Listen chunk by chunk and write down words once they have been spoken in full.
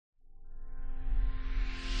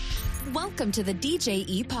Welcome to the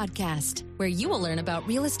DJE podcast, where you will learn about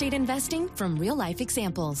real estate investing from real-life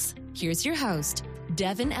examples. Here's your host,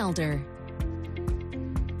 Devin Elder.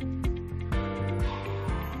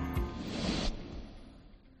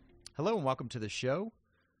 Hello and welcome to the show.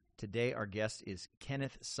 Today our guest is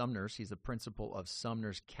Kenneth Sumners. He's the principal of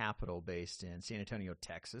Sumners Capital based in San Antonio,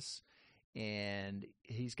 Texas. And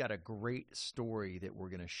he's got a great story that we're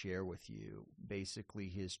going to share with you. Basically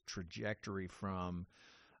his trajectory from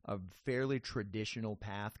a fairly traditional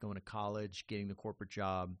path, going to college, getting the corporate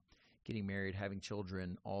job, getting married, having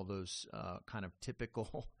children, all those kind of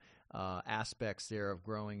typical aspects there of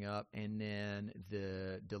growing up, and then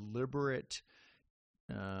the deliberate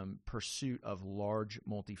pursuit of large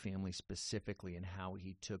multifamily specifically, and how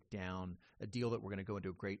he took down a deal that we're going to go into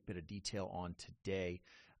a great bit of detail on today,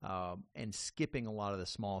 and skipping a lot of the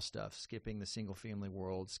small stuff, skipping the single family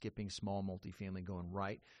world, skipping small multifamily, going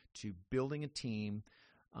right to building a team,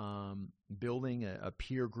 building a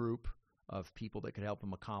peer group of people that could help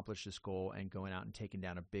him accomplish this goal, and going out and taking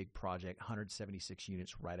down a big project, 176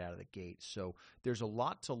 units right out of the gate. So there's a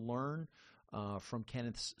lot to learn from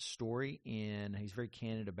Kenneth's story, and he's very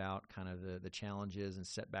candid about kind of the challenges and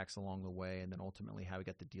setbacks along the way, and then ultimately how he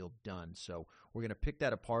got the deal done. So we're going to pick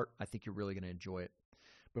that apart. I think you're really going to enjoy it.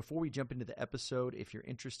 Before we jump into the episode, if you're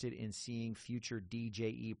interested in seeing future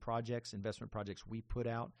DJE projects, investment projects we put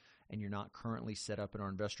out, and you're not currently set up in our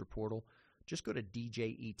investor portal, just go to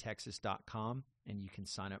djetexas.com and you can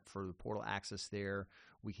sign up for the portal access there.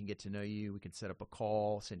 We can get to know you. We can set up a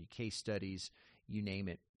call, send you case studies, you name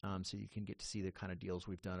it, so you can get to see the kind of deals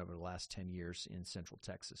we've done over the last 10 years in Central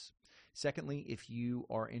Texas. Secondly, if you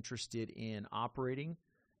are interested in operating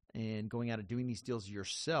and going out and doing these deals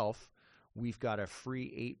yourself, we've got a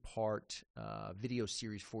free 8-part video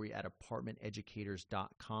series for you at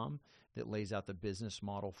apartmenteducators.com that lays out the business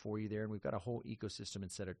model for you there. And we've got a whole ecosystem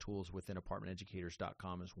and set of tools within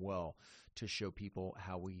apartmenteducators.com as well to show people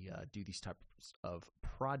how we do these types of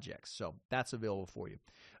projects. So that's available for you.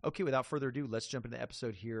 Okay, without further ado, let's jump into the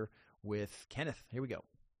episode here with Kenneth. Here we go.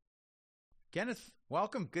 Kenneth,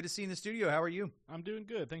 welcome. Good to see you in the studio. How are you? I'm doing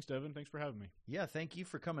good. Thanks, Devin. Thanks for having me. Yeah, thank you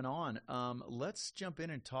for coming on. Let's jump in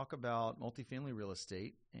and talk about multifamily real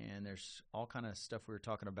estate. And there's all kind of stuff we were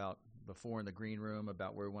talking about before in the green room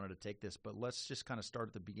about where we wanted to take this. But let's just kind of start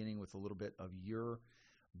at the beginning with a little bit of your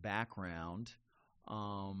background.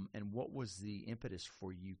 And what was the impetus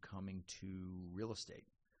for you coming to real estate?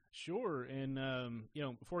 Sure. And,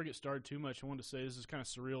 before I get started too much, I wanted to say this is kind of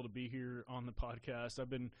surreal to be here on the podcast. I've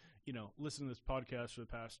been, listening to this podcast for the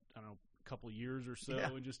past, couple of years or so,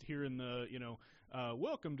 and just hearing the,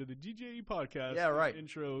 welcome to the DJE podcast. Yeah, right.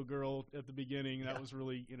 Intro girl at the beginning. That was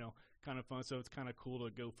really, kind of fun. So it's kind of cool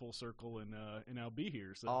to go full circle and now be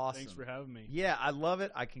here. So awesome. Thanks for having me. Yeah, I love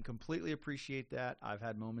it. I can completely appreciate that. I've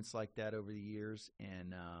had moments like that over the years,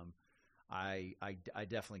 and, I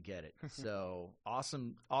definitely get it. So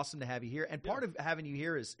awesome to have you here. And part of having you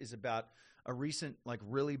here is about a recent,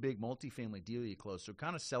 really big multifamily deal you closed. So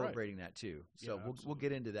kind of celebrating that too. So we'll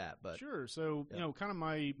get into that. But sure. So kind of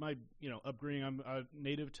my upbringing. I'm a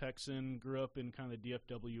native Texan. Grew up in kind of the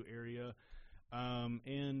DFW area,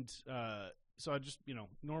 so I just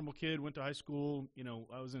normal kid. Went to high school.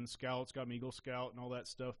 I was in Scouts, got my Eagle Scout and all that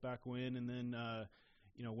stuff back when, and then.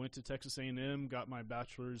 Went to Texas A&M, got my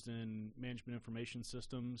bachelor's in management information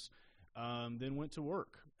systems, then went to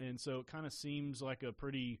work. And so it kind of seems like a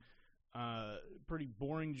pretty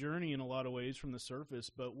boring journey in a lot of ways from the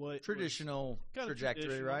surface. But what traditional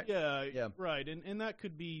trajectory, right? Yeah, right. And that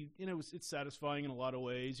could be, it's satisfying in a lot of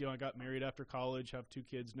ways. I got married after college, have 2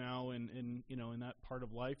 kids now, and that part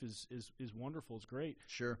of life is wonderful. It's great.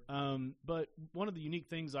 Sure. But one of the unique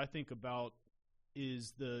things I think about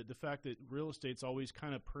is the fact that real estate's always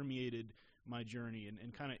kind of permeated my journey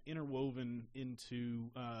and kind of interwoven into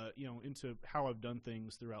into how I've done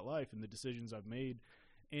things throughout life and the decisions I've made.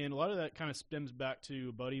 And a lot of that kind of stems back to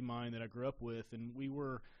a buddy of mine that I grew up with, and we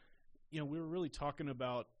were really talking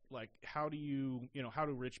about how do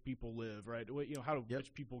rich people live, right? How do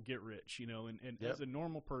rich people get rich, and as a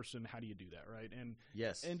normal person, how do you do that, right? And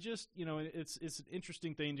yes, and just it's an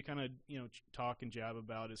interesting thing to kind of talk and jab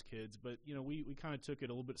about as kids, but we kind of took it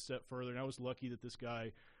a little bit step further, and I was lucky that this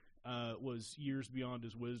guy was years beyond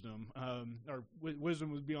his wisdom, or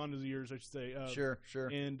wisdom was beyond his years, I should say. Sure.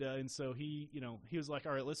 And so he was like,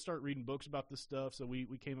 all right, let's start reading books about this stuff. So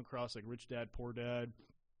we came across Rich Dad, Poor Dad.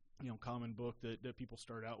 Common book that people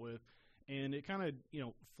start out with. And it kind of,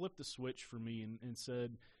 flipped the switch for me and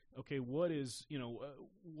said, okay, what is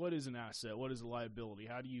an asset? What is a liability?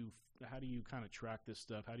 How do you kind of track this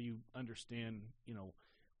stuff? How do you understand,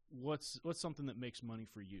 what's something that makes money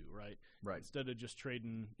for you, right? Right. Instead of just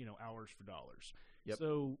trading, hours for dollars. Yep.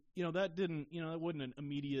 So, that didn't, that wasn't an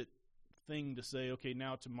immediate thing to say, okay,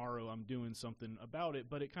 now tomorrow I'm doing something about it,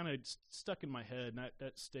 but it kind of stuck in my head, and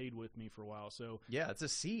that stayed with me for a while. So yeah, it's a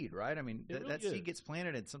seed, right? I mean, really that seed gets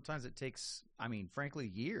planted, and sometimes it takes, frankly,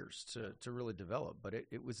 years to really develop, but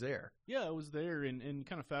it was there. Yeah, it was there, and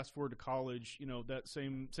kind of fast forward to college, that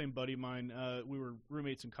same buddy of mine, we were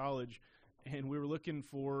roommates in college, and we were looking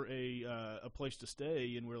for a place to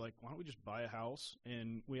stay, and we were like, why don't we just buy a house,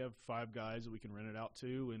 and we have 5 guys that we can rent it out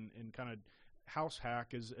to, and kind of house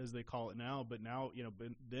hack as they call it now. But now, but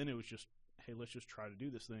then it was just, hey, let's just try to do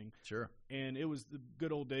this thing. Sure. And it was the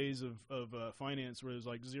good old days of finance, where it was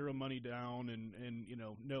like zero money down and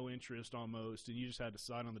no interest almost, and you just had to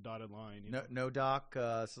sign on the dotted line. No doc.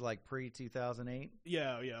 So like pre-2008.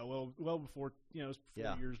 Yeah. Well before, it was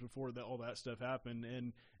 4 years before all that stuff happened,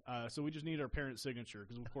 and so we just needed our parents' signature,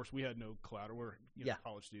 because of course we had no collateral. We're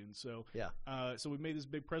college students, so so we made this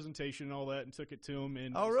big presentation and all that, and took it to them.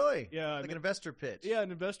 And really? Yeah, like an investor pitch. Yeah,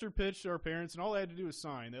 an investor pitch to our parents, and all they had to do was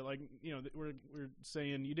sign that, like, that we're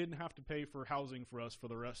saying you didn't have to pay for housing for us for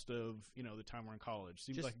the rest of the time we're in college.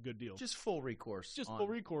 Seems like a good deal. Just full recourse. Full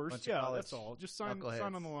recourse. Yeah, that's all. Just sign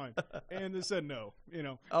on the line. And they said no.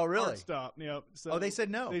 Oh, really? Hard stop. Yeah. So they said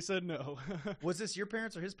no. They said no. Was this your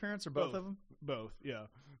parents or his parents or both of them? Both. Yeah.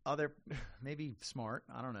 Oh, they're maybe smart.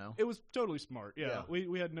 I don't know. It was totally smart. Yeah.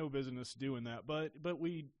 We had no business doing that, but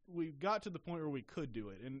we got to the point where we could do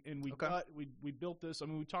it, and we built this.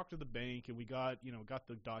 We talked to the bank, and we got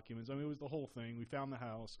the documents. It was the whole thing. We found the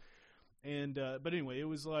house, and but anyway, it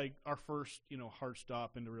was like our first hard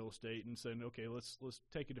stop into real estate, and said, okay, let's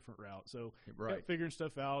take a different route. So kept figuring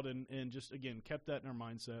stuff out, and just again kept that in our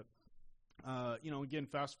mindset. Again,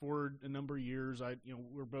 fast forward a number of years,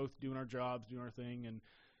 we're both doing our jobs, doing our thing, and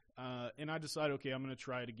I decided, okay, I'm going to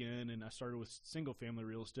try it again. And I started with single family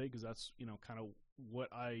real estate, because that's, kind of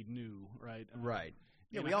what I knew. Right. Right.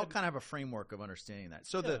 Yeah. We all kind of have a framework of understanding that.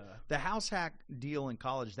 So the house hack deal in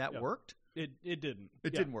college, that worked? It didn't.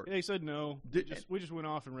 It didn't work. They said no. We just went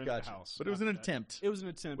off and rented a house. But it was an attempt. It was an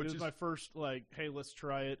attempt. It was my first, like, hey, let's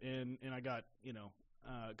try it. And I got,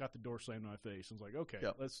 got the door slammed in my face. I was like, okay,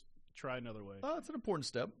 let's try another way. Oh, it's an important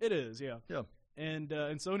step. It is, yeah. Yeah. And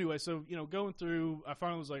so anyway, going through, I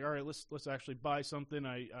finally was like, all right, let's actually buy something.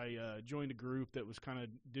 I joined a group that was kind of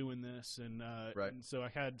doing this, and so I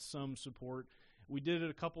had some support. We did it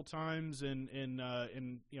a couple times, and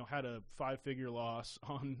had a 5-figure loss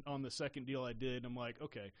on the second deal I did. I'm like,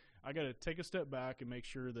 okay, I got to take a step back and make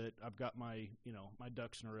sure that I've got my my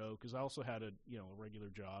ducks in a row, because I also had a regular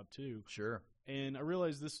job too. Sure. And I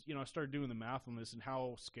realized this, I started doing the math on this and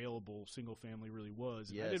how scalable single family really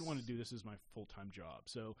was. Yes. I didn't want to do this as my full-time job.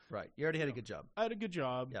 So right. You already had a good job. I had a good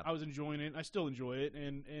job. Yeah. I was enjoying it. I still enjoy it.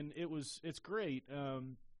 And it's great.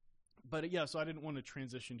 But so I didn't want to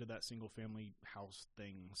transition to that single family house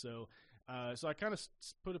thing. So I kind of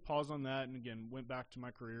put a pause on that, and again, went back to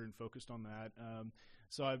my career and focused on that.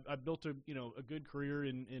 So I built a good career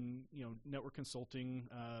in network consulting,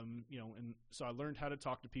 and so I learned how to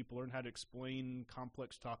talk to people, learned how to explain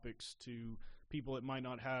complex topics to people that might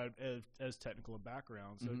not have as technical a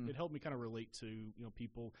background. So it helped me kind of relate to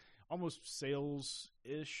people, almost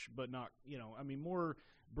sales-ish, but not more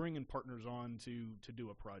bringing partners on to do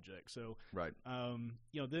a project. So right,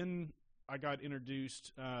 then I got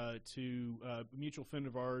introduced to a mutual friend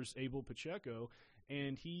of ours, Abel Pacheco.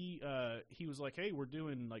 And he was like, hey, we're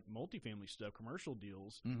doing like multifamily stuff, commercial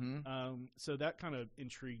deals. Mm-hmm. So that kind of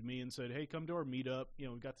intrigued me, and said, hey, come to our meetup.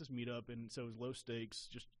 We've got this meetup, and so it was low stakes.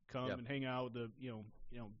 Just come and hang out with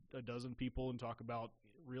a dozen people and talk about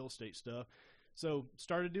real estate stuff. So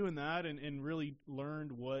started doing that, and really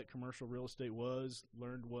learned what commercial real estate was,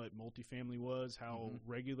 learned what multifamily was, how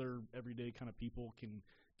regular everyday kind of people can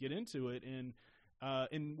get into it. And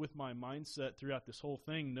with my mindset throughout this whole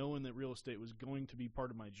thing, knowing that real estate was going to be part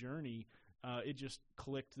of my journey, it just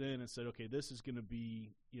clicked then and said, okay, this is going to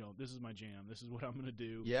be, this is my jam. This is what I'm going to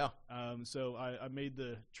do. Yeah. So I made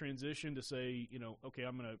the transition to say, okay,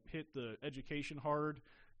 I'm going to hit the education hard.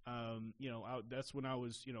 That's when I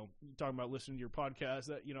was, talking about listening to your podcast,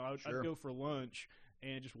 that, I'd go for lunch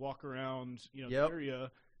and just walk around, the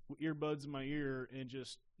area with earbuds in my ear and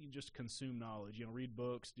just consume knowledge, read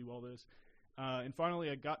books, do all this. And finally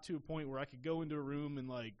I got to a point where I could go into a room and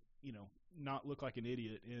not look like an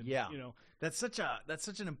idiot. And, that's such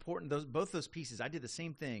an important, both those pieces. I did the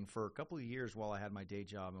same thing for a couple of years while I had my day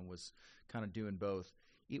job and was kind of doing both.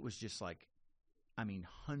 It was just like,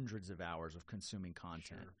 hundreds of hours of consuming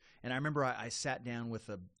content. Sure. And I remember I sat down with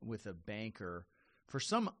a banker for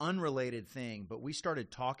some unrelated thing, but we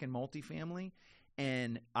started talking multifamily.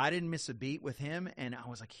 And I didn't miss a beat with him. And I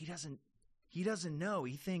was like, he doesn't know.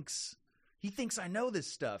 He thinks I know this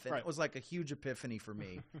stuff. And Right. it was like a huge epiphany for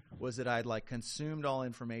me was that I'd like consumed all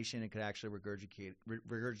information and could actually regurgitate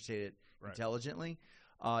it Right. intelligently.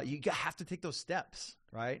 You have to take those steps,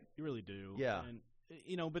 right? You really do. Yeah. And,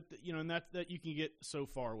 and that you can get so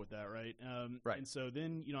far with that, right? Right. And so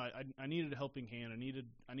then, I needed a helping hand. I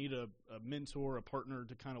need a mentor, a partner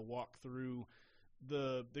to kind of walk through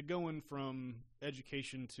the going from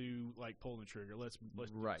education to like pulling the trigger. Let's do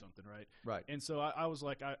something, right? Right. And so I was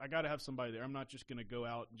like, I got to have somebody there. I'm not just going to go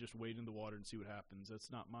out and just wade in the water and see what happens.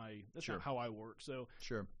 That's not not how I work. So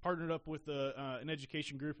partnered up with an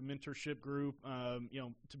education group, a mentorship group.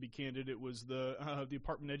 To be candid, it was the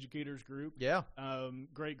apartment educators group. Yeah.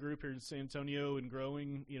 Great group here in San Antonio and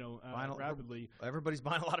growing, rapidly. Everybody's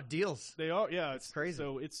buying a lot of deals. They are. Yeah. It's crazy.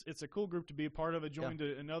 So it's a cool group to be a part of. I joined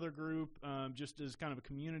another group just as kind of a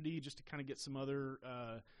community, just to kind of get some other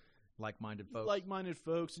like-minded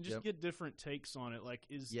folks and just get different takes on it. Like,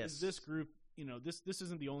 is this group, this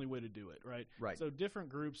isn't the only way to do it, right? Right. So different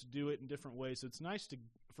groups do it in different ways. So it's nice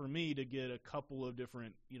for me to get a couple of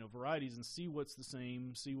different, varieties and see what's the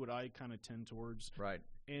same, see what I kind of tend towards. Right.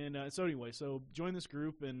 And so anyway, join this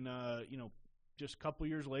group and, just a couple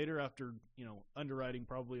years later after, underwriting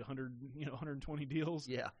probably 120 deals.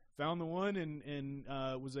 Yeah. Found the one and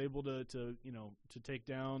was able to take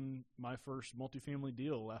down my first multifamily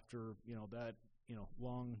deal after, that,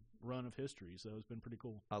 long run of history. So it's been pretty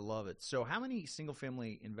cool. I love it. So how many single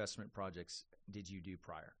family investment projects did you do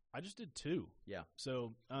prior? I just did 2. Yeah.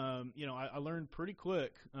 So, I learned pretty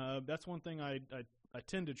quick. That's one thing I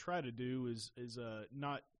tend to try to do is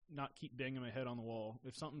not keep banging my head on the wall.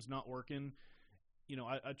 If something's not working,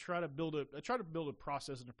 I try to build a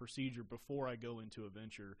process and a procedure before I go into a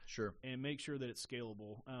venture. Sure. And make sure that it's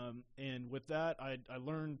scalable. And with that, I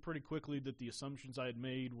learned pretty quickly that the assumptions I had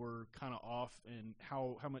made were kind of off, and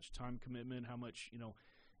how much time commitment, how much,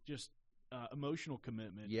 just emotional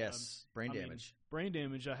commitment. Yes. Brain damage. Brain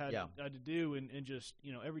damage I had to do. And just,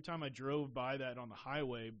 every time I drove by that on the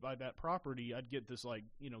highway, by that property, I'd get this like,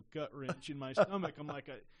 gut wrench in my stomach. I'm like,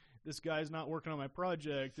 this guy's not working on my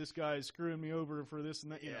project. This guy's screwing me over for this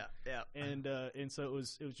and that. Yeah. And so it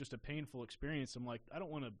was just a painful experience. I'm like, I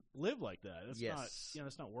don't want to live like that. That's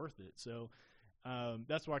that's not worth it. So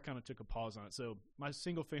that's why I kind of took a pause on it. So my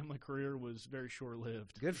single family career was very short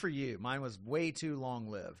lived. Good for you. Mine was way too long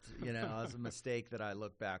lived. That's a mistake that I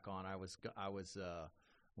look back on. I was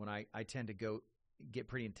when I tend to get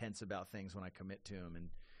pretty intense about things when I commit to them, and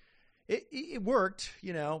it worked,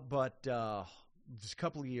 but. Just a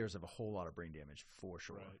couple of years of a whole lot of brain damage for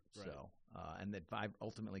sure. Right. So, and that I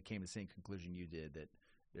ultimately came to the same conclusion you did, that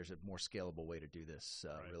there's a more scalable way to do this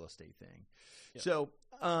real estate thing. Yep. So,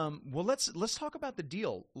 well, let's talk about the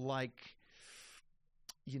deal. Like,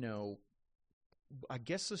 I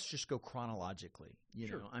guess let's just go chronologically.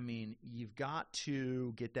 Sure. I mean, you've got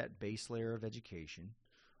to get that base layer of education.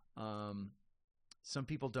 Some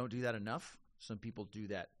people don't do that enough. Some people do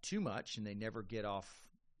that too much, and they never get off.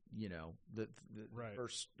 The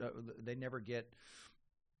first, they never get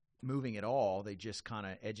moving at all. They just kind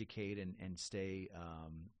of educate and stay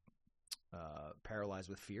paralyzed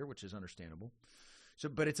with fear, which is understandable. So,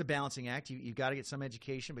 but it's a balancing act. You've got to get some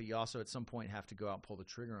education, but you also at some point have to go out and pull the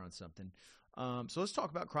trigger on something. So let's talk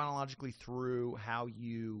about chronologically through how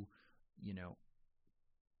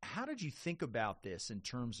how did you think about this in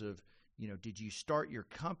terms of, did you start your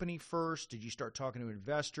company first? Did you start talking to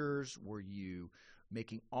investors? Were you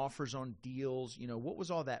making offers on deals? What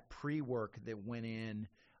was all that pre-work that went in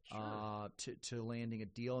to landing a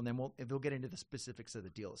deal? And then we'll get into the specifics of the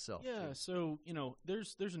deal itself. Yeah. Too. So,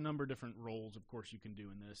 there's a number of different roles, of course, you can do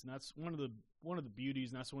in this. And that's one of the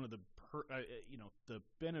beauties, and that's one of the, the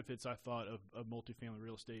benefits I thought of multifamily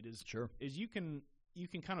real estate is you can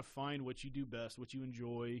kind of find what you do best, what you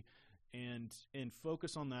enjoy, and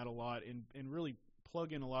focus on that a lot and really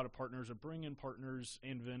plug in a lot of partners or bring in partners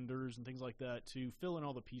and vendors and things like that to fill in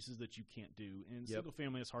all the pieces that you can't do. And single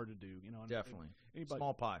family is hard to do, Definitely. Anybody,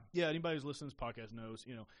 small pie. Yeah. Anybody who's listening to this podcast knows,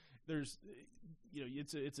 there's,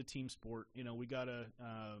 it's a team sport. We gotta,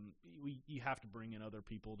 you have to bring in other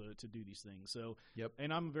people to do these things. So,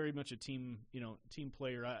 and I'm very much a team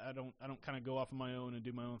player. I don't kind of go off on my own and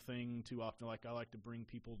do my own thing too often. Like I like to bring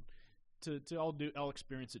people I'll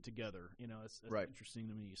experience it together. That's right. Interesting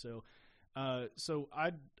to me. So I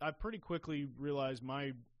pretty quickly realized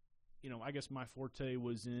I guess my forte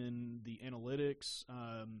was in the analytics,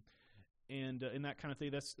 and that kind of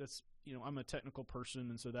thing. That's I'm a technical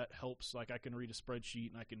person, and so that helps. Like I can read a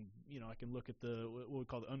spreadsheet, and I can look at what we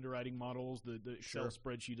call the underwriting models, the Excel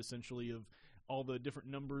spreadsheet essentially all the different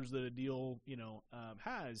numbers that a deal,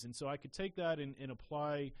 has. And so I could take that and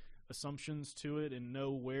apply assumptions to it and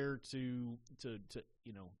know where to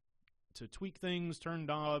tweak things, turn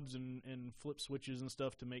knobs and flip switches and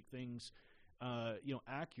stuff to make things,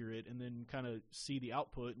 accurate, and then kind of see the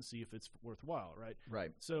output and see if it's worthwhile. Right.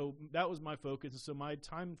 Right. So that was my focus. And so my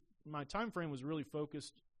time frame was really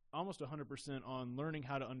focused almost 100% on learning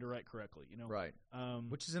how to underwrite correctly, Right.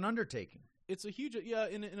 Which is an undertaking. It's a huge,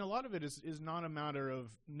 and a lot of it is not a matter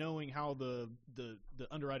of knowing how the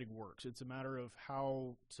underwriting works. It's a matter of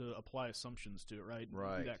how to apply assumptions to it, right?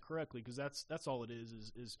 Right. Do that correctly, because that's all it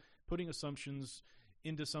is putting assumptions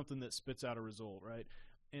into something that spits out a result, right?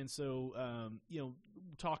 And so,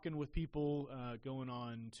 talking with people, going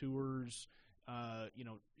on tours,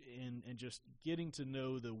 and just getting to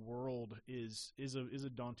know the world is a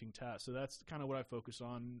daunting task. So that's kind of what I focus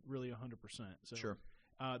on, really 100%. So, sure.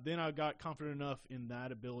 Then I got confident enough in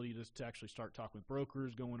that ability to actually start talking with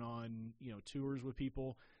brokers, going on, tours with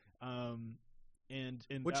people, and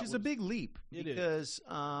which is a big leap because is.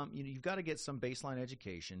 You've got to get some baseline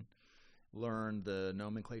education, learn the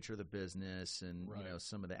nomenclature of the business, and right.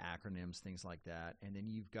 Some of the acronyms, things like that, and then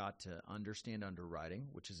you've got to understand underwriting,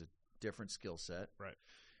 which is a different skill set, right?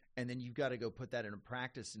 And then you've got to go put that into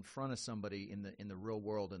practice in front of somebody in the real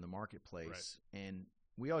world, in the marketplace, right. And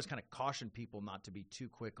we always kind of caution people not to be too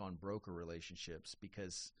quick on broker relationships,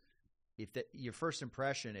 because if your first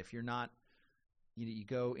impression, if you're not, you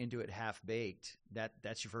go into it half baked,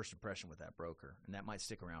 that's your first impression with that broker, and that might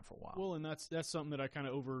stick around for a while. Well, and that's something that I kind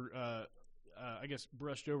of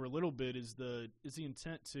brushed over a little bit is the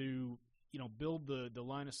intent to build the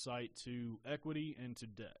line of sight to equity and to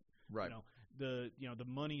debt. Right. The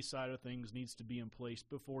money side of things needs to be in place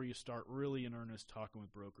before you start really in earnest talking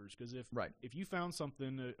with brokers. Because if you found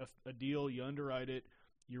something, a deal, you underwrite it,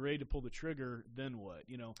 you're ready to pull the trigger, then what?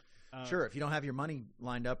 Sure. If you don't have your money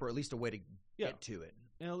lined up, or at least a way to get to it.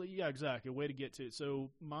 Yeah, exactly. A way to get to it.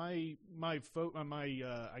 So I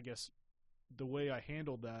guess the way I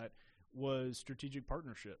handled that was strategic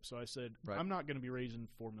partnership. So I said, right. I'm not going to be raising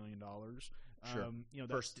 $4 million. Sure.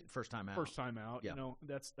 First time out. First time out. Yeah.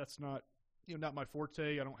 That's not not my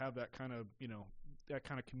forte. I don't have that kind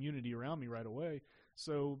of community around me right away.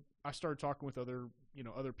 So I started talking with other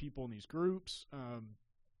people in these groups,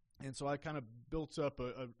 and so I kind of built up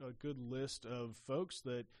a good list of folks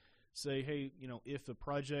that say, hey, if the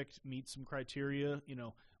project meets some criteria,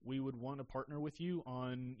 we would want to partner with you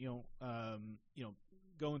on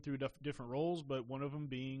going through different roles, but one of them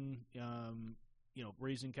being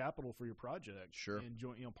raising capital for your project. Sure. And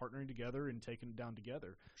partnering together and taking it down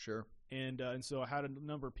together. Sure. And so I had a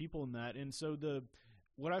number of people in that. And so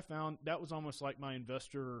what I found, that was almost like my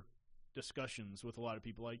investor discussions with a lot of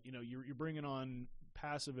people. Like, you're bringing on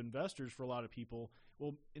passive investors for a lot of people.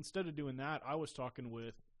 Well, instead of doing that, I was talking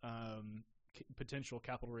with potential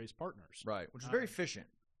capital raise partners. Right. Which is very efficient.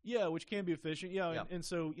 Yeah, which can be efficient. Yeah, yeah. And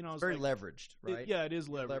so I was very leveraged, right? It is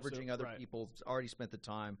leveraged. Leveraging other people already spent the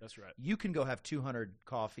time. That's right. You can go have 200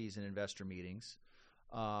 coffees and investor meetings,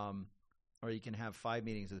 or you can have 5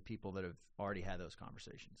 meetings with people that have already had those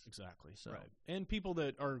conversations. Exactly. So, right. And people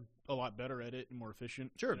that are a lot better at it and more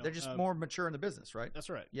efficient. Sure, they're just more mature in the business, right? That's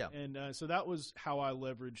right. Yeah. And so that was how I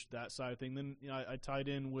leveraged that side of thing. Then I tied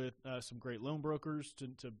in with some great loan brokers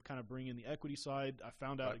to kind of bring in the equity side. I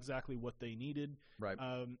found out exactly what they needed. Right.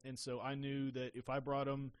 And so I knew that if I brought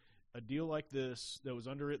them a deal like this that was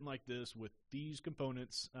underwritten like this with these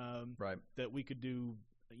components, that we could do,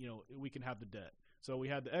 we can have the debt. So we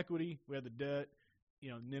had the equity, we had the debt,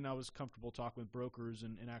 and then I was comfortable talking with brokers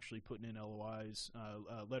and actually putting in LOIs,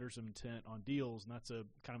 letters of intent on deals, and that's a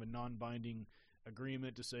kind of a non-binding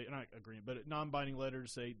agreement to say, not agreement, but a non-binding letter to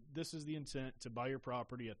say, this is the intent to buy your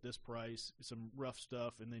property at this price, some rough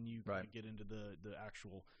stuff, and then you kind of get into the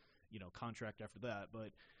actual, contract after that.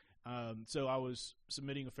 But so I was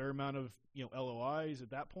submitting a fair amount of LOIs at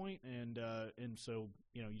that point, and so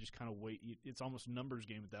you just kind of wait. It's almost a numbers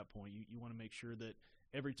game at that point. You want to make sure that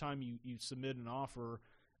every time you submit an offer,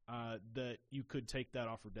 that you could take that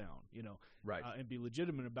offer down, and be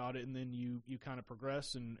legitimate about it, and then you kind of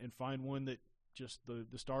progress and find one that just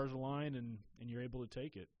the stars align and you're able to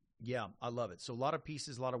take it. Yeah, I love it. So a lot of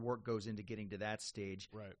pieces, a lot of work goes into getting to that stage.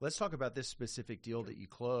 Right. Let's talk about this specific deal that you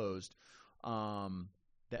closed. The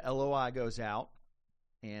LOI goes out,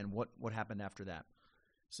 and what happened after that?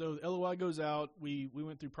 So the LOI goes out. We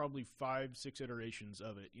went through probably 5-6 iterations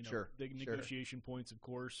of it. Big negotiation points, of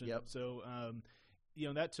course. And so,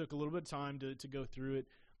 that took a little bit of time to go through it.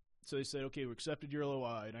 So they said, okay, we accepted your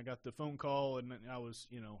LOI, and I got the phone call, and I was,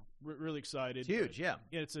 really excited. It's huge, yeah.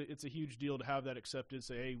 Yeah, it's a huge deal to have that accepted.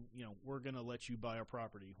 Say, hey, we're going to let you buy our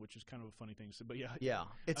property, which is kind of a funny thing to say, but yeah. Yeah.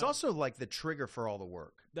 It's also like the trigger for all the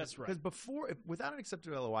work. That's right. Because without an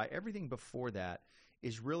accepted LOI, everything before that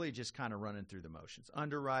is really just kind of running through the motions.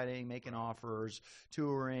 Underwriting, making offers,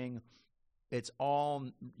 touring. It's all,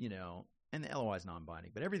 and the LOI is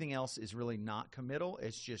non-binding, but everything else is really not committal.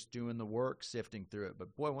 It's just doing the work, sifting through it.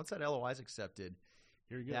 But boy, once that LOI is accepted,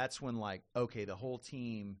 here you go. That's when okay, the whole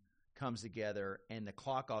team comes together and the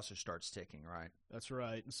clock also starts ticking, right? That's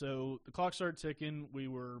right. And so the clock started ticking. We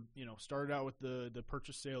were, started out with the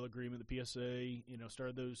purchase sale agreement, the PSA,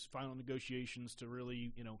 started those final negotiations to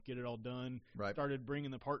really, get it all done. Right. Started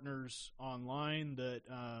bringing the partners online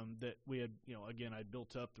that we had, again, I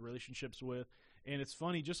built up the relationships with. And it's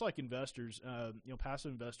funny, just like investors,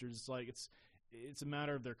 passive investors, it's a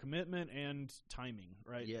matter of their commitment and timing,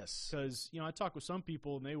 right? Yes. Because, I talked with some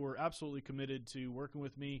people and they were absolutely committed to working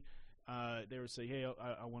with me. They would say, hey,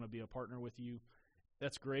 I want to be a partner with you.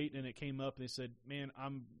 That's great. And it came up and they said, man,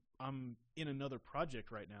 I'm in another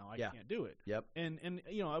project right now. I can't do it. Yep. And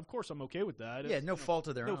of course I'm okay with that. Yeah. No fault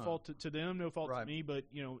of their own. No fault to them, no fault right. to me. But,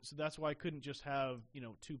 so that's why I couldn't just have,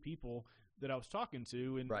 two people that I was talking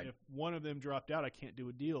to. And right. if one of them dropped out, I can't do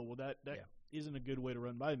a deal. Well, that isn't a good way to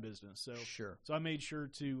run my business. So sure. So I made sure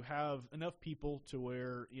to have enough people to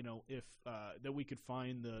where, if that we could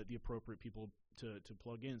find the appropriate people to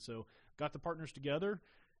plug in. So got the partners together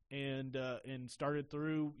and started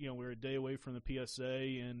through, we were a day away from the PSA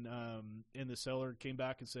and the seller came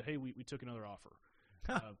back and said, hey, we took another offer.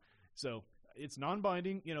 So it's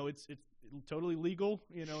non-binding, it's totally legal,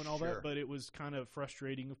 and all sure. that, but it was kind of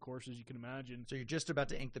frustrating, of course, as you can imagine. So you're just about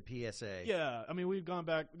to ink the PSA. Yeah. I mean, we've gone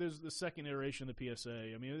back. There's the second iteration of the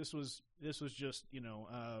PSA. I mean, this was just,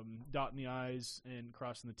 dotting the I's and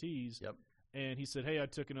crossing the T's. Yep. And he said, hey, I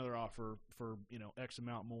took another offer for, X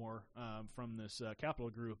amount more from this capital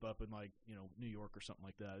group up in New York or something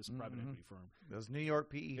like that. It's a private equity firm. Those New York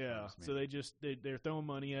PE yeah. firms, man. So they're throwing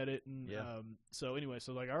money at it. And so anyway,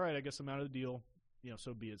 so all right, I guess I'm out of the deal.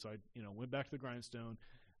 So be it. So I, went back to the grindstone.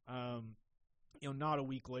 Not a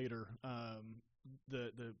week later,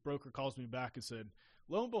 the broker calls me back and said,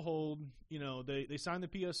 lo and behold, they signed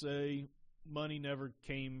the PSA. Money never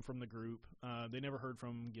came from the group. They never heard from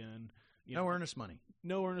them again. No earnest money.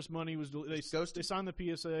 No earnest money was they signed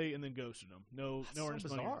the PSA and then ghosted them. No earnest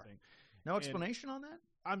money. Or anything. No explanation on that?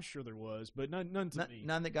 I'm sure there was, but none to me.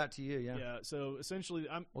 None that got to you, yeah. Yeah, so essentially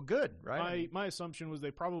well, good, right? My assumption was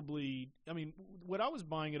they probably, what I was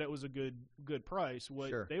buying it at was a good price. What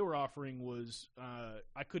sure. they were offering was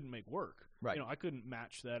I couldn't make work. Right. I couldn't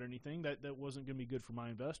match that or anything. That wasn't going to be good for my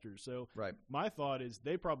investors. So right. my thought is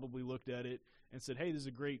they probably looked at it and said, hey, this is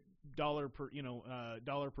a great dollar per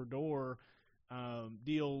door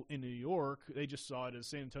deal in New York. They just saw it as a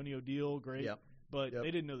San Antonio deal, great. Yep. But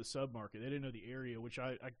they didn't know the submarket. They didn't know the area, which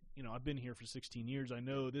I've been here for 16 years. I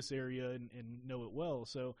know this area and know it well.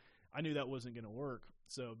 So I knew that wasn't going to work.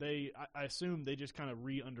 So I assumed they just kind of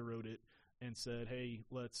re-underwrote it and said, hey,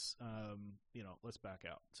 let's back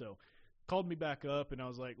out. So called me back up and I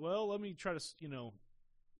was like, well, let me try to,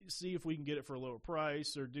 see if we can get it for a lower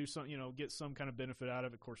price or do some, get some kind of benefit out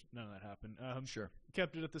of it. Of course, none of that happened. Sure.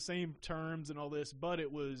 Kept it at the same terms and all this, but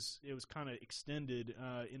it was kind of extended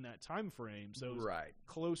in that time frame. So it was right.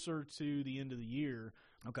 closer to the end of the year.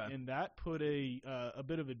 Okay. And that put a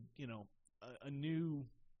bit of a new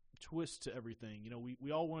twist to everything.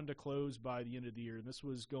 We all wanted to close by the end of the year, and this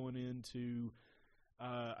was going into,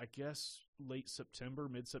 I guess, late September,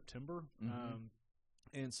 mid-September. Mm-hmm.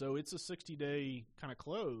 And so it's a 60-day kind of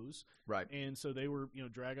close. Right. And so they were,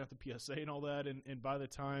 dragging out the PSA and all that. And by the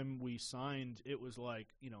time we signed, it was like,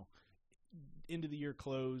 end of the year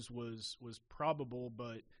close was probable,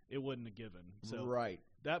 but it wasn't a given. So right.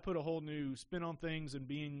 That put a whole new spin on things and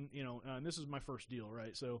being, and this is my first deal,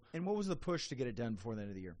 right? So. And what was the push to get it done before the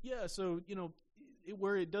end of the year? Yeah. So,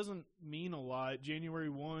 where it doesn't mean a lot, January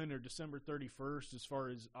 1 or December 31st, as far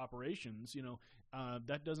as operations,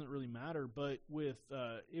 that doesn't really matter. But with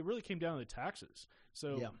it really came down to the taxes.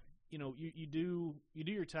 So, you do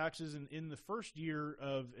your taxes, and in the first year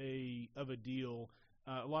of a deal,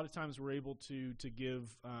 a lot of times we're able to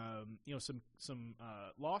give some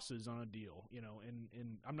losses on a deal,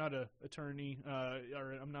 and I'm not an attorney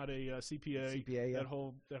or I'm not a CPA. CPA, yeah. That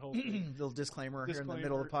whole little disclaimer here in the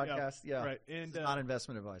middle of the podcast. Yeah, right. And not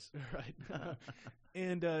investment advice. Right.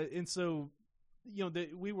 and so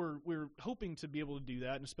we were hoping to be able to do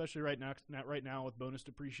that, and especially right now with bonus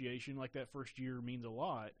depreciation, like that first year means a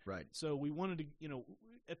lot. Right. So we wanted to,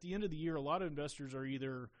 at the end of the year, a lot of investors are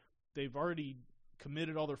either they've already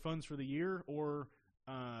committed all their funds for the year, or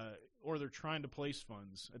they're trying to place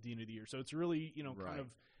funds at the end of the year. So it's really, kind of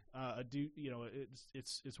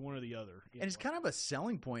it's one or the other. And it's kind of a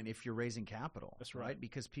selling point if you're raising capital. That's right.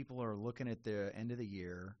 Because people are looking at the end of the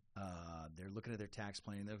year. They're looking at their tax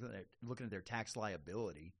planning. They're looking at their tax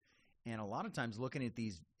liability. And a lot of times looking at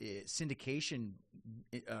these syndication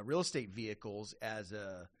real estate vehicles as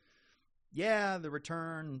the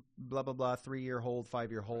return, blah, blah, blah, 3-year hold,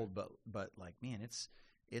 5-year hold. But like, man, it's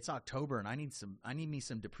October and I need me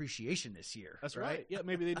some depreciation this year. That's right. Yeah,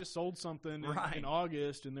 maybe they just sold something in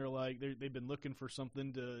August, and they're like they've been looking for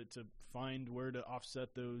something to find where to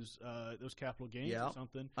offset those capital gains or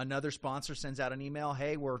something. Another sponsor sends out an email,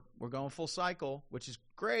 "Hey, we're going full cycle," which is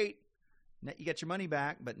great. Now you get your money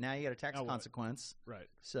back, but now you got a tax consequence. Right.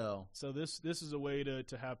 So this is a way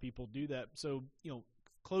to have people do that. So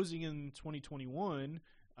closing in 2021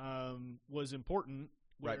 was important.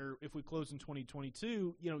 Where if we close in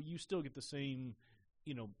 2022, you still get the same,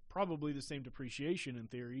 probably the same depreciation in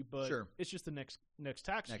theory, but it's just the next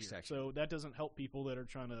tax year. So that doesn't help people that are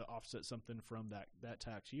trying to offset something from that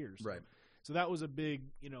tax year. So, so that was a big,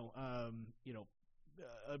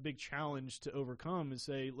 a big challenge to overcome, is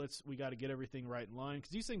say, we got to get everything right in line,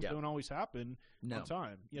 because these things don't always happen on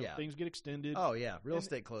time. Things get extended. Oh yeah, real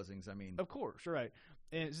estate closings. I mean, of course, right.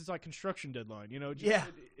 And it's like construction deadline,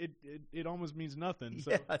 it almost means nothing.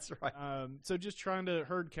 So, yeah, that's right. So just trying to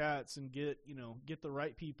herd cats and get the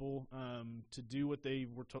right people to do what they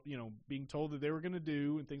were, being told that they were going to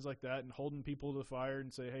do, and things like that, and holding people to the fire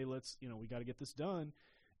and say, hey, let's, we got to get this done.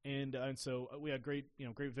 And so we had great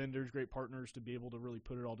vendors, great partners to be able to really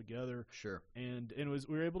put it all together. Sure. And we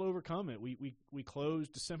were able to overcome it. We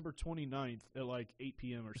closed December 29th at like 8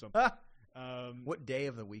 p.m. or something. What day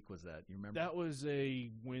of the week was that? You remember? That was a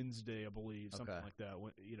Wednesday, I believe, something like that.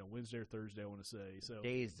 Wednesday or Thursday, I want to say. So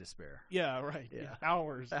days despair. Yeah, right. Yeah.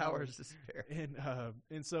 Hours despair.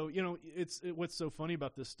 And so what's so funny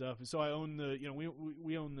about this stuff is, so I own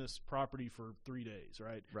we own this property for 3 days,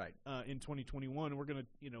 right? Right. In 2021, we're going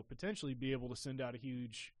to potentially be able to send out a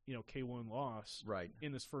huge K1 loss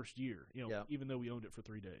in this first year. Even though we owned it for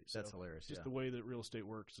 3 days. That's hilarious. Just the way that real estate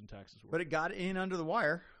works and taxes work. But it got in under the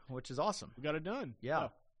wire, which is awesome. We got it done. Yeah.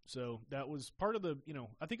 So that was part of the,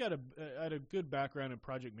 I think I had a good background in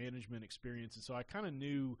project management experience, and so I kind of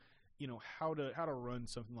knew, how to run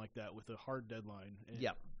something like that with a hard deadline. And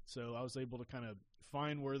so I was able to kind of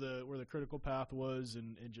find where the critical path was,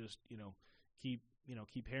 and just keep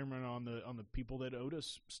hammering on the people that owed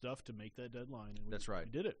us stuff to make that deadline. And That's right.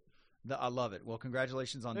 We did it. I love it. Well,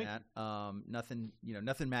 congratulations on that.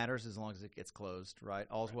 Nothing matters as long as it gets closed, right?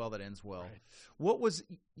 All's well that ends well. Right. What was,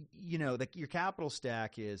 your capital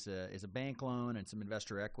stack is a bank loan and some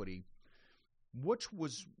investor equity. Which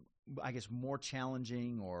was, I guess, more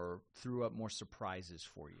challenging or threw up more surprises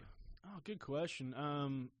for you? Oh, good question.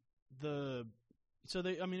 It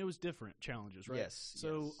was different challenges, right? Yes.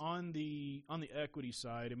 So on the equity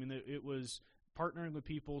side, it was partnering with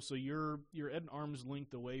people, so you're at an arm's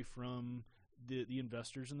length away from the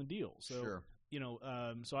investors in the deal. So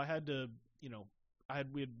so I had to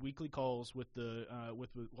we had weekly calls with the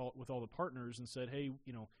with all the partners and said, hey,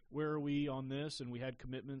 where are we on this? And we had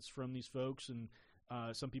commitments from these folks, and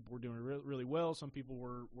some people were doing really well, some people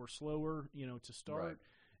were slower, to start. Right.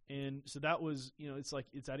 And so that was, it's like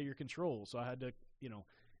it's out of your control. So I had to,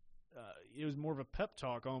 it was more of a pep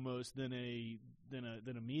talk almost than a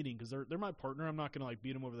meeting, because they're my partner. I'm not going to like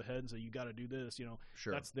beat them over the head and say, you got to do this.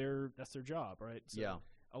 Sure. That's their job, right? So yeah.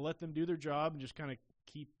 I'll let them do their job and just kind of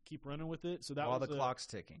keep running with it. So that while the clock's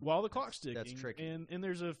ticking. While the clock's ticking. That's tricky. And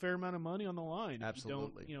there's a fair amount of money on the line.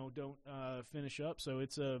 Absolutely. If you don't finish up. So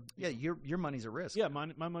it's your money's at risk. Yeah,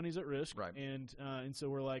 my money's at risk. Right. And so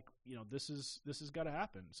we're like, this has got to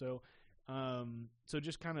happen. So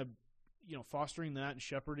just kind of fostering that and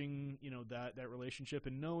shepherding that relationship,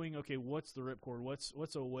 and knowing, okay, what's the ripcord?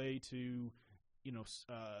 What's a way to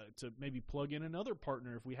to maybe plug in another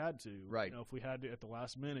partner if we had to, right? If we had to at the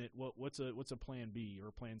last minute, what's a plan B or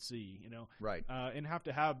a plan C, right? And have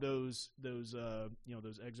to have those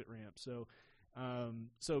exit ramps.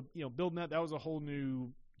 So building that was a whole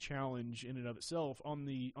new challenge in and of itself. On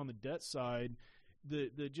the debt side,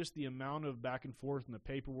 the amount of back and forth and the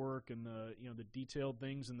paperwork and the detailed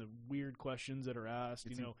things and the weird questions that are asked,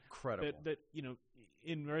 it's incredible. That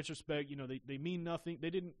in retrospect, they mean nothing. They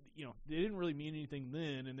didn't really mean anything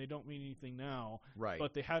then, and they don't mean anything now. Right.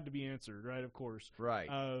 But they had to be answered, right? Of course. Right.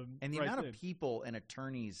 And the amount of people and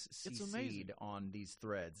attorneys CC'd on these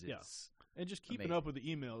threads, And just keeping Amazing. up with the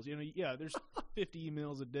emails. There's 50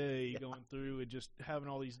 emails a day going through and just having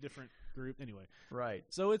all these different groups. Anyway. Right.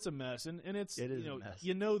 So it's a mess. And It is a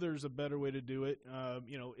mess. There's a better way to do it.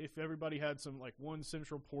 If everybody had some like one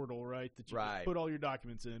central portal, right, that you Right. put all your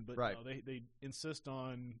documents in, but Right. they insist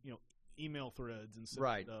on, email threads and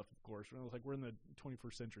Right. stuff, of course. Like we're in the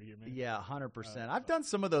 21st century here, man. Yeah, 100%. I've done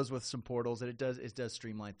some of those with some portals, and it does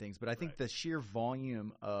streamline things. But I think Right. the sheer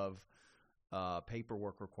volume of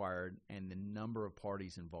paperwork required and the number of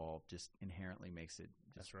parties involved just inherently makes it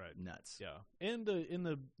just That's right. nuts. Yeah, and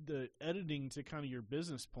the editing to kind of your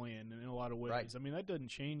business plan in a lot of ways. Right. I mean, that doesn't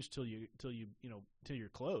change till you're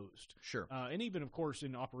closed. Sure. And even of course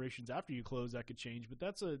in operations after you close, that could change. But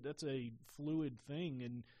that's a fluid thing,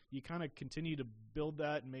 and you kind of continue to build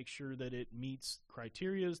that and make sure that it meets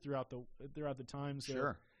criterias throughout the time. So,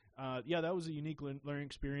 Sure. that was a unique learning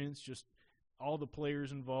experience. Just all the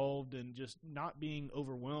players involved and just not being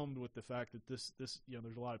overwhelmed with the fact that this there's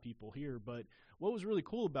a lot of people here. But what was really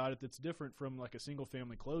cool about it that's different from like a single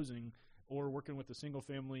family closing or working with a single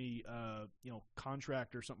family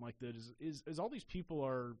contract or something like that is all these people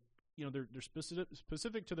are they're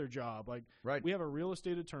specific to their job. Like Right. we have a real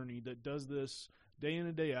estate attorney that does this day in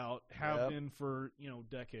and day out, have Yep. been for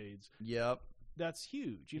decades. Yep. That's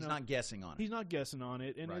huge. He's not guessing on it. He's not guessing on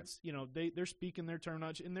it, and Right. it's they're speaking their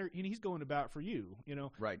terminology, and he's going to bat for you,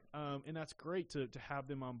 Right. and that's great to have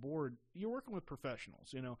them on board. You're working with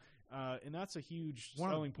professionals, and that's a huge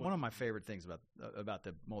selling point. One of my favorite things about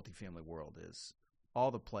the multifamily world is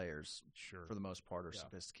all the players, Sure. for the most part, are Yeah.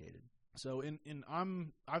 sophisticated. So,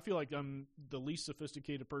 I feel like I'm the least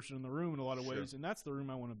sophisticated person in the room in a lot of Sure. ways, and that's the room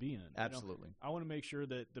I want to be in. Absolutely. I want to make sure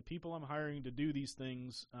that the people I'm hiring to do these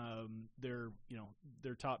things, they're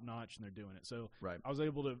top notch and they're doing it. So, Right. I was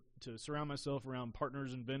able to surround myself around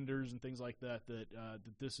partners and vendors and things like that. That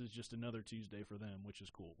this is just another Tuesday for them, which is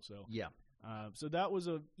cool. So, Yeah. so that was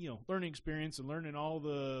a learning experience and learning all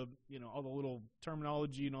the all the little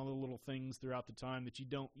terminology and all the little things throughout the time that you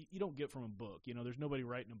don't get from a book. There's nobody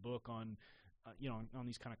writing a book on on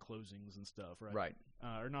these kind of closings and stuff, right? Right.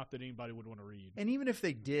 Or not that anybody would want to read. And even if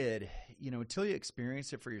they did, until you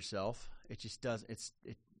experience it for yourself, it just does.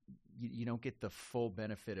 You don't get the full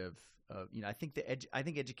benefit of. I think I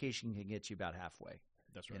think education can get you about halfway.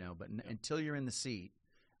 That's right. But until you're in the seat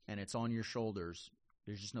and it's on your shoulders,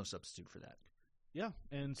 there's just no substitute for that. Yeah,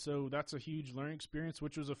 and so that's a huge learning experience,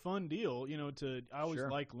 which was a fun deal. I always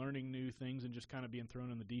Sure. like learning new things and just kind of being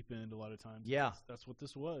thrown in the deep end a lot of times. Yeah. That's what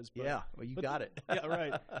this was. But, Yeah. Well, you but got it. Yeah,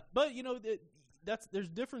 right. But there's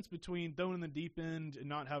difference between throwing in the deep end and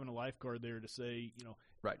not having a lifeguard there to say,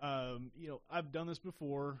 Right. I've done this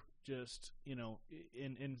before, just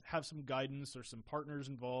and have some guidance or some partners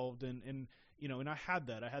involved, and I had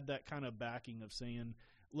that kind of backing of saying,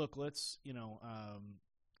 look, let's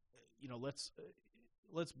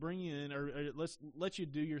let's bring you in, or let's let you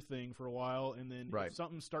do your thing for a while, and then Right. if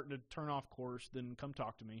something's starting to turn off course, then come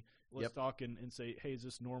talk to me. Let's Yep. talk and say, hey, is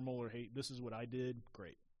this normal, or hey, this is what I did.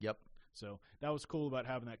 Great. Yep. So that was cool about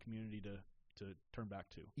having that community to turn back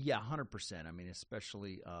to. Yeah, 100%. I mean,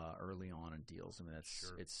 especially early on in deals. I mean, that's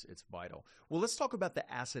Sure. it's vital. Well, let's talk about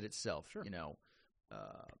the asset itself. Sure.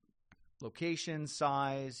 Location,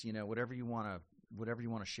 size, whatever you want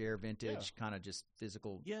to share, vintage, kind of just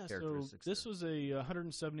physical Yeah, so characteristics. this was a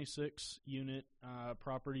 176 unit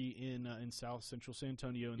property in South Central San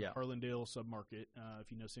Antonio in Yeah. the Harlandale submarket,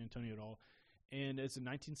 if you know San Antonio at all. And it's a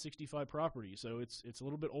 1965 property, so it's a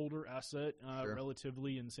little bit older asset Sure.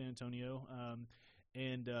 relatively in San Antonio,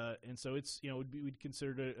 and so it's we'd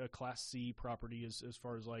consider it a Class C property as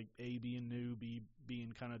far as like A being new, B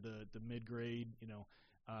being kind of the mid grade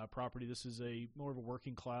property. This is a more of a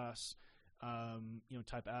working class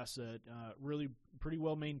type asset, really pretty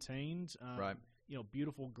well maintained. Right.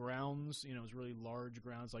 Beautiful grounds. It's really large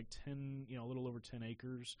grounds, like 10, a little over 10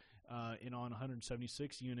 acres, and on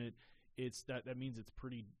 176 unit. That means it's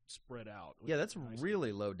pretty spread out. Yeah, that's nice.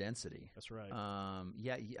 really low density. That's right.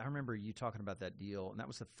 Yeah, I remember you talking about that deal, and that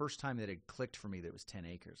was the first time that it clicked for me that it was 10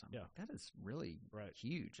 acres. I'm like, that is really Right.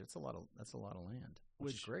 huge. That's a lot of land,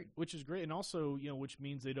 which is great. Which is great, and also which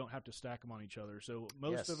means they don't have to stack them on each other. So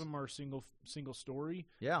most Yes. of them are single story.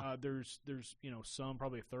 Yeah. There's some,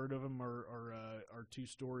 probably a third of them are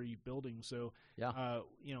 2-story buildings. So Yeah.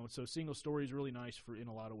 so single story is really nice in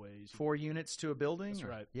a lot of ways. 4 units to a building? That's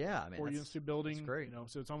right. Yeah, I mean, 4 units to a building. That's great.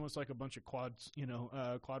 So it's almost like a bunch of quads,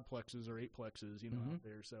 quadplexes or eightplexes, Mm-hmm. out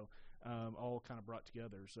there. So all kind of brought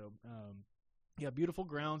together. So yeah, beautiful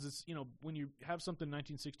grounds. It's when you have something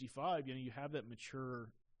 1965, you have that mature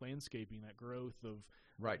landscaping, that growth of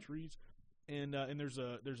Right. trees And there's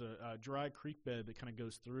a dry creek bed that kind of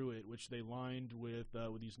goes through it, which they lined with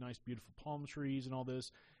these nice, beautiful palm trees and all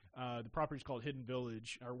this. The property's called Hidden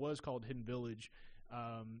Village, or was called Hidden Village,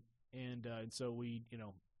 and so we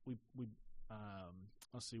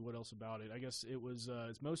let's see what else about it. I guess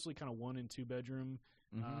it's mostly kind of 1 and 2 bedroom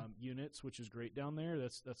units, which is great down there.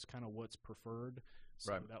 That's kind of what's preferred.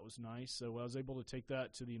 So that was nice. So I was able to take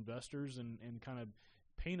that to the investors and kind of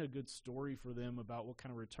paint a good story for them about what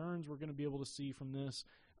kind of returns we're going to be able to see from this,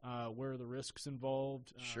 where are the risks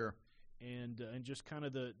involved, and just kind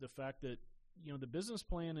of the fact that the business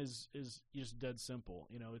plan is just dead simple.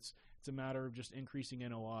 It's a matter of just increasing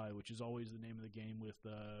NOI, which is always the name of the game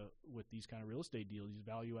with these kind of real estate deals, these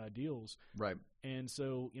value add deals, right? And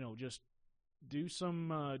so just do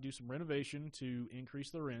some renovation to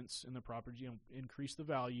increase the rents in the property, increase the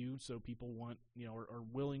value, so people want are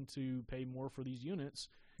willing to pay more for these units,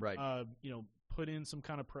 right? Put in some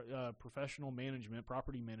kind of professional management,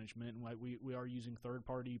 property management, and like we are using third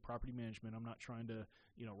party property management. I'm not trying to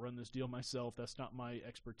run this deal myself. That's not my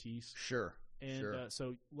expertise. Sure. And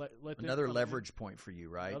so let another leverage point for you,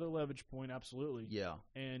 right? Another leverage point, absolutely. Yeah.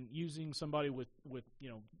 And using somebody with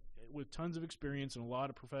tons of experience and a lot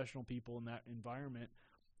of professional people in that environment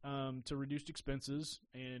to reduce expenses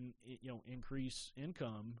and increase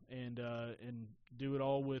income and do it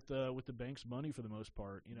all with the bank's money for the most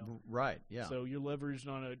part. Right. Yeah. So you're leveraged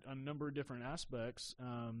on a number of different aspects,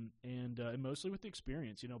 and mostly with the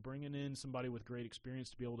experience. Bringing in somebody with great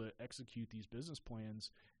experience to be able to execute these business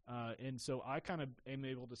plans. And so I kind of am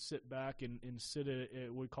able to sit back and sit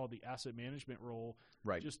at what we call the asset management role,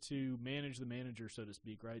 right? Just to manage the manager, so to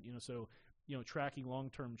speak, right? So tracking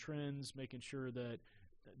long-term trends, making sure that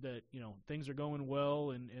things are going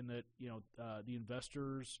well, and that the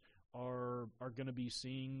investors are going to be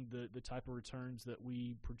seeing the type of returns that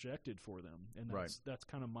we projected for them, and that's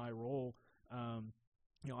kind of my role. I'm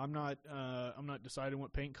not deciding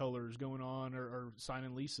what paint color is going on or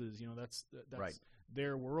signing leases. That's right.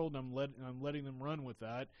 Their world, and I'm letting them run with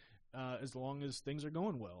that as long as things are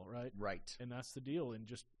going well, right? Right. And that's the deal. And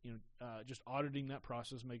just auditing that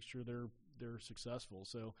process makes sure they're successful.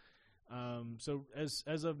 So. So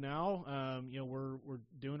as of now, we're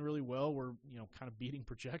doing really well. We're kind of beating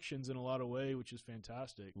projections in a lot of way, which is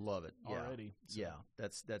fantastic. Love it already. Yeah,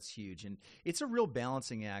 that's huge, and it's a real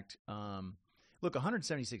balancing act. Look,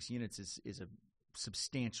 176 units is a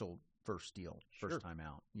substantial first deal, first time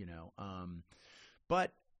out.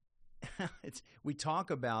 But we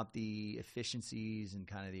talk about the efficiencies and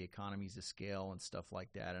kind of the economies of scale and stuff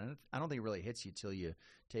like that, and I don't think it really hits you till you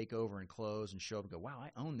take over and close and show up and go, wow,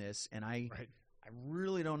 I own this, and I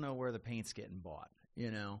really don't know where the paint's getting bought,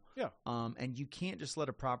 Yeah. And you can't just let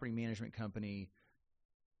a property management company,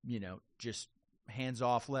 just hands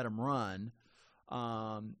off, let them run,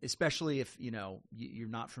 especially if you're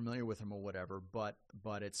not familiar with them or whatever. But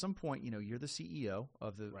at some point, you're the CEO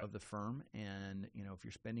of the firm, and if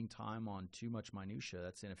you're spending time on too much minutia,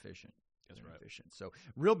 that's inefficient. That's right. Inefficient. So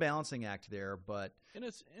real balancing act there, but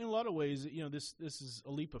it's in a lot of ways, this is a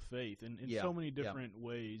leap of faith in so many different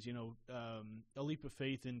ways. A leap of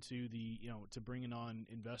faith into to bringing on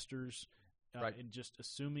investors. And just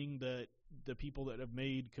assuming that the people that have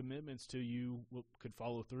made commitments to you could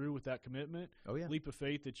follow through with that commitment. Oh yeah, leap of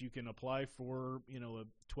faith that you can apply for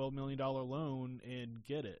a $12 million loan and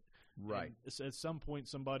get it. Right. And at some point,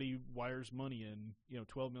 somebody wires money in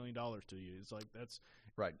 $12 million to you. It's like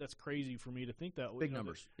that's crazy for me to think that big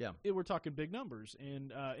numbers. We're talking big numbers,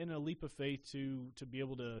 and in a leap of faith to be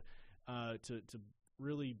able to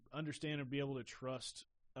really understand and be able to trust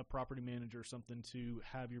a property manager or something to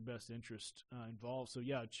have your best interest involved. So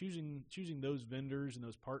choosing those vendors and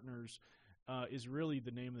those partners is really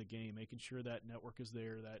the name of the game, making sure that network is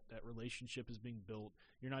there, that relationship is being built.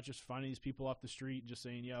 You're not just finding these people off the street and just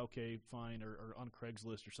saying, yeah, okay, fine, or on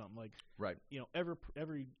Craigslist or something like. Right.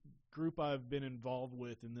 Every group I've been involved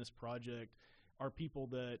with in this project are people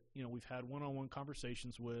that, we've had one-on-one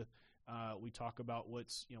conversations with. We talk about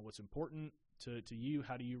what's important to you.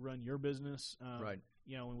 How do you run your business? Right.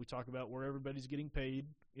 When we talk about where everybody's getting paid,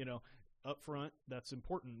 up front, that's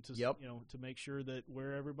important to, to make sure that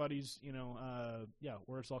where everybody's,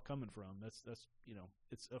 where it's all coming from. That's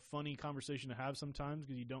it's a funny conversation to have sometimes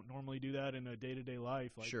because you don't normally do that in a day-to-day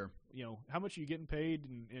life. Like, sure. How much are you getting paid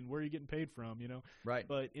and where are you getting paid from, Right.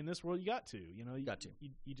 But in this world, you got to,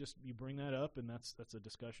 you bring that up, and that's a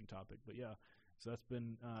discussion topic. But yeah. So that's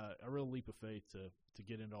been a real leap of faith to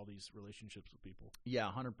get into all these relationships with people. Yeah,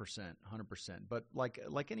 100%. But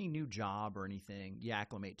like any new job or anything, you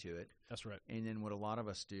acclimate to it. That's right. And then what a lot of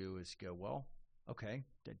us do is go, well, okay,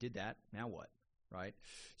 I did that. Now what? right?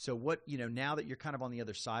 So what, now that you're kind of on the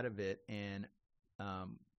other side of it, and,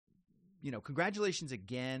 congratulations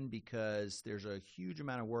again, because there's a huge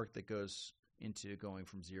amount of work that goes into going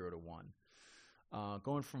from 0 to 1.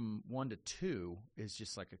 Going from 1 to 2 is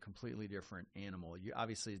just like a completely different animal.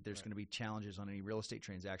 Obviously, there's going to be challenges on any real estate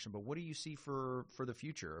transaction, but what do you see for the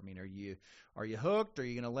future? I mean, are you hooked? Are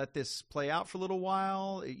you going to let this play out for a little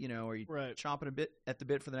while? Are you chomping a bit at the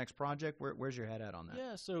bit for the next project? Where's your head at on that?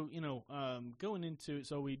 Yeah, so going into it,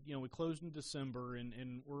 so we closed in December,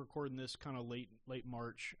 and we're recording this kind of late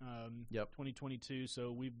March, 2022.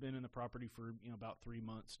 So we've been in the property for about 3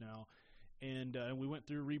 months now. And we went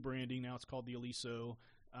through rebranding. Now it's called the Aliso.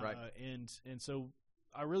 Right. And so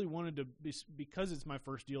I really wanted to, because it's my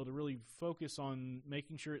first deal, to really focus on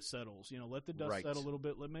making sure it settles. Let the dust settle a little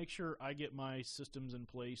bit. Make sure I get my systems in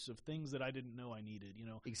place of things that I didn't know I needed.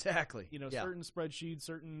 Exactly. Certain spreadsheets,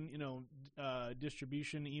 certain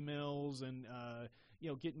distribution emails, and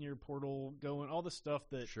getting your portal going. All the stuff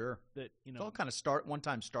that it's all kind of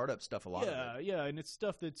one-time startup stuff. A lot of it. Yeah, and it's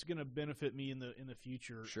stuff that's going to benefit me in the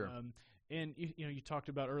future. Sure. And you talked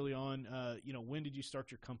about early on, when did you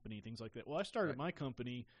start your company, things like that. Well, I started my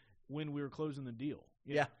company when we were closing the deal.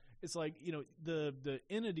 Yeah. It's like, the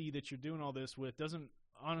entity that you're doing all this with doesn't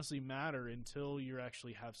honestly matter until you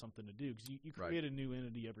actually have something to do, because you create a new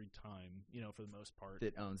entity every time, for the most part.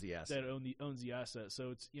 That owns the asset. Owns the asset.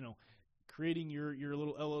 So it's, creating your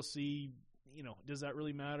little LLC, does that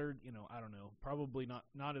really matter? I don't know. Probably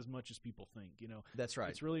not as much as people think, That's right.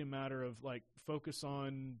 It's really a matter of focus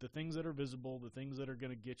on the things that are visible, the things that are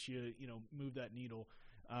going to get you, move that needle.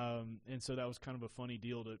 And so that was kind of a funny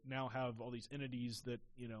deal to now have all these entities that,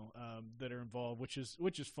 that are involved, which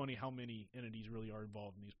is funny how many entities really are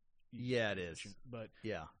involved in these. Yeah, it is. But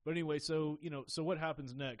anyway, so so what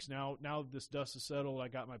happens next? Now this dust is settled. I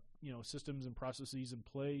got my systems and processes in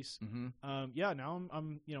place. Mm-hmm. Now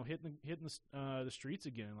I'm hitting the streets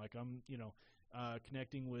again. Like I'm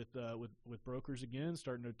connecting with brokers again,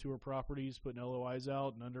 starting to tour properties, putting LOIs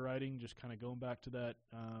out and underwriting. Just kind of going back to that.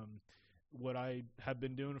 What I have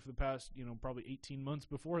been doing for the past probably 18 months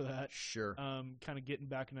before that. Sure. Kind of getting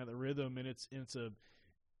back into the rhythm, and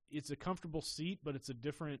it's a comfortable seat, but it's a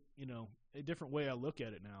different way I look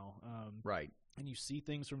at it now. Right. And you see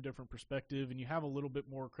things from a different perspective, and you have a little bit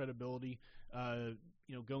more credibility,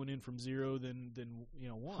 going in from 0 than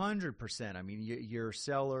 1. 100%. I mean, your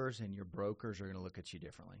sellers and your brokers are going to look at you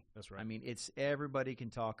differently. That's right. I mean, it's everybody can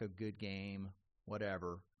talk a good game,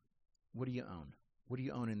 whatever. What do you own? What do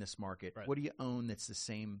you own in this market? Right. What do you own that's the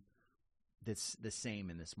same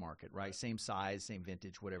in this market, right? Same size, same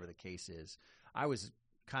vintage, whatever the case is. I was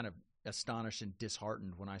kind of astonished and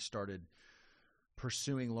disheartened when I started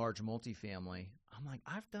pursuing large multifamily. I'm like,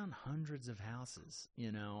 I've done hundreds of houses.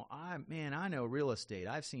 I know real estate.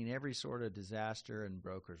 I've seen every sort of disaster, and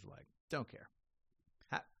brokers are like, don't care.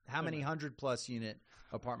 How many 100+ unit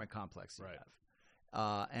apartment complexes you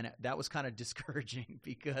have? And that was kind of discouraging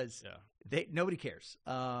because nobody cares.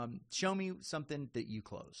 Show me something that you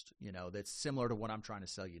closed, that's similar to what I'm trying to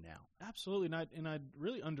sell you now. Absolutely. And I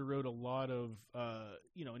really underwrote a lot of,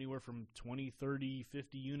 anywhere from 20, 30,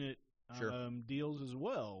 50 unit deals as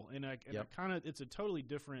well. And I kind of, it's a totally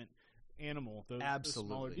different animal, those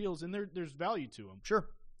smaller deals, and there's value to them. Sure.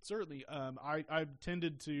 Certainly. I've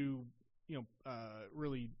tended to,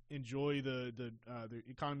 really enjoy the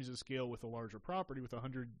economies of scale with a larger property, with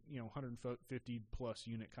 150 plus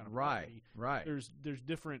unit kind of property. Right. There's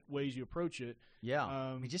different ways you approach it. Yeah.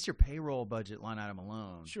 I mean, just your payroll budget line item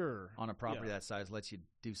alone. Sure. On a property that size lets you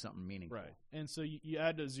do something meaningful. Right. And so you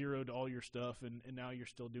add a 0 to all your stuff, and now you're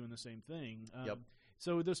still doing the same thing.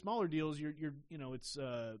 So the smaller deals, you're it's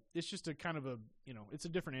just a kind of a, it's a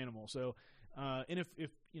different animal. So, and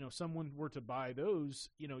if someone were to buy those,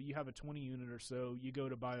 you have a 20 unit or so, you go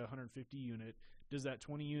to buy a 150 unit. Does that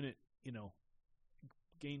 20 unit,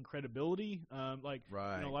 gain credibility? A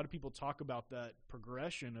lot of people talk about that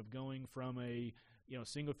progression of going from a,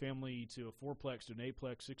 single family to a 4-plex to an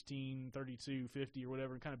 8-plex, 16, 32, 50 or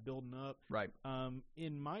whatever, and kind of building up. Right.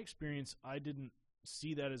 In my experience, I didn't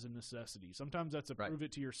see that as a necessity. Sometimes that's a prove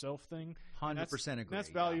it to yourself thing. 100% agree. That's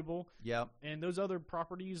valuable. Yeah. And those other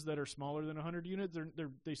properties that are smaller than 100 units,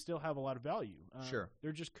 they still have a lot of value. Sure.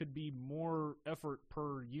 There just could be more effort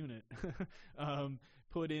per unit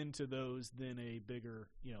put into those than a bigger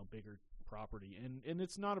property. And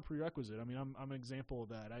it's not a prerequisite. I mean, I'm an example of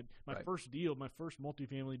that. My first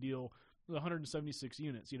multifamily deal was 176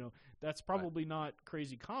 units. That's probably not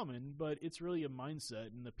crazy common, but it's really a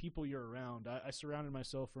mindset and the people you're around. I surrounded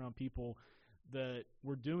myself around people that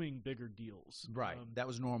were doing bigger deals. Right. That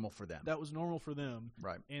was normal for them.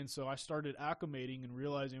 Right. And so I started acclimating and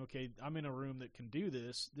realizing, okay, I'm in a room that can do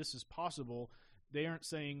this. This is possible. They aren't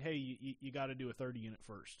saying, hey, you got to do a 30 unit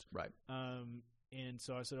first. Right. And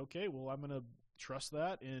so I said, okay, well, I'm going to trust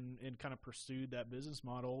that and kind of pursued that business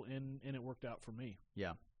model, and it worked out for me.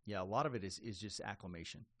 Yeah. Yeah. A lot of it is just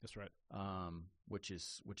acclimation. That's right. Which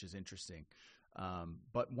is interesting.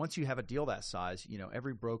 But once you have a deal that size,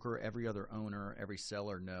 every broker, every other owner, every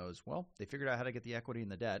seller knows, well, they figured out how to get the equity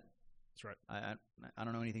and the debt. That's right. I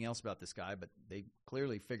don't know anything else about this guy, but they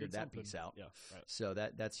clearly figured that piece out. Yeah, right. So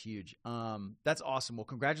that's huge. That's awesome. Well,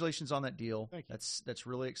 congratulations on that deal. Thank you. That's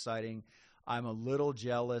really exciting. I'm a little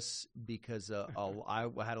jealous because I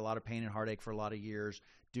had a lot of pain and heartache for a lot of years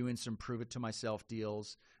doing some prove it to myself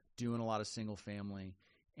deals, doing a lot of single family,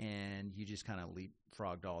 and you just kind of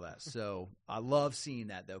leapfrogged all that. So I love seeing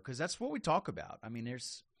that, though, because that's what we talk about. I mean,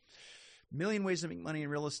 there's a million ways to make money in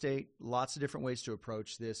real estate, lots of different ways to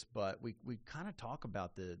approach this, but we kind of talk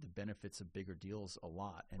about the benefits of bigger deals a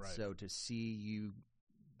lot. And so to see you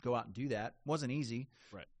go out and do that wasn't easy.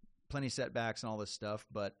 Right. Plenty of setbacks and all this stuff,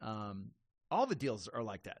 but all the deals are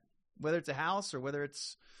like that. Whether it's a house or whether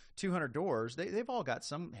it's 200 doors, they've all got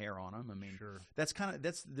some hair on them. I mean, sure. That's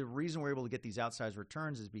the reason we're able to get these outsized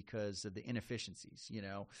returns is because of the inefficiencies.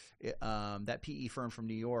 That PE firm from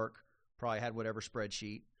New York probably had whatever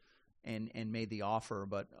spreadsheet and made the offer,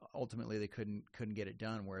 but ultimately they couldn't get it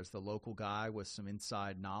done. Whereas the local guy with some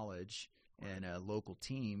inside knowledge and a local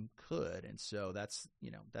team could, and so that's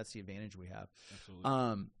the advantage we have.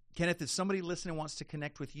 Absolutely. Kenneth, if somebody listening wants to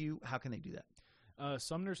connect with you, how can they do that?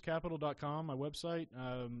 Sumnerscapital.com, my website.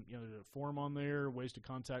 There's a form on there, ways to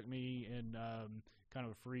contact me, and kind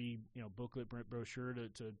of a free booklet brochure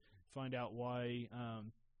to find out why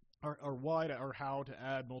or how to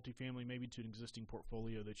add multifamily maybe to an existing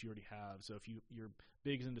portfolio that you already have. So if you're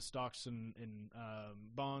big into stocks and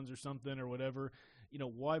bonds or something or whatever,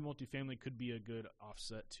 why multifamily could be a good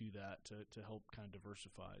offset to that to help kind of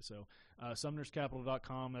diversify. So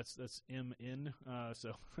Sumnerscapital.com, that's MN.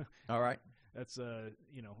 So all right. That's I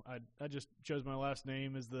just chose my last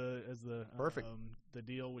name as the perfect the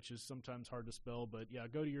deal, which is sometimes hard to spell, but yeah,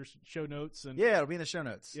 go to your show notes and it'll be in the show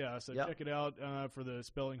notes. Yeah, so check it out for the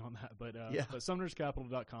spelling on that. But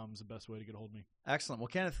Sumnerscapital.com is the best way to get a hold of me. Excellent. Well,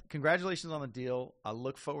 Kenneth, congratulations on the deal. I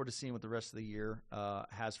look forward to seeing what the rest of the year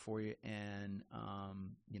has for you. And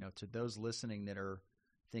to those listening that are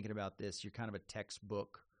thinking about this, you're kind of a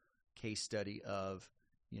textbook case study of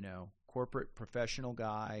corporate professional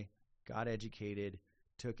guy. Got educated,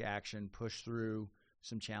 took action, pushed through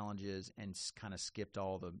some challenges, and kind of skipped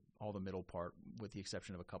all the middle part with the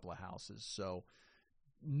exception of a couple of houses. So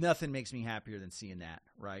nothing makes me happier than seeing that,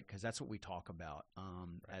 right? Because that's what we talk about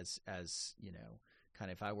as kind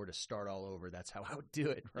of if I were to start all over, that's how I would do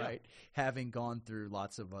it, right? Yeah. Having gone through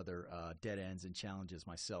lots of other dead ends and challenges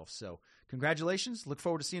myself. So congratulations. Look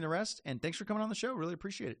forward to seeing the rest. And thanks for coming on the show. Really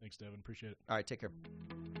appreciate it. Thanks, Devin. Appreciate it. All right. Take care.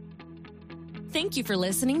 Thank you for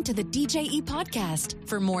listening to the DJE podcast.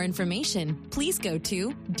 For more information, please go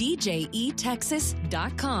to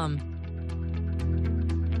djetexas.com.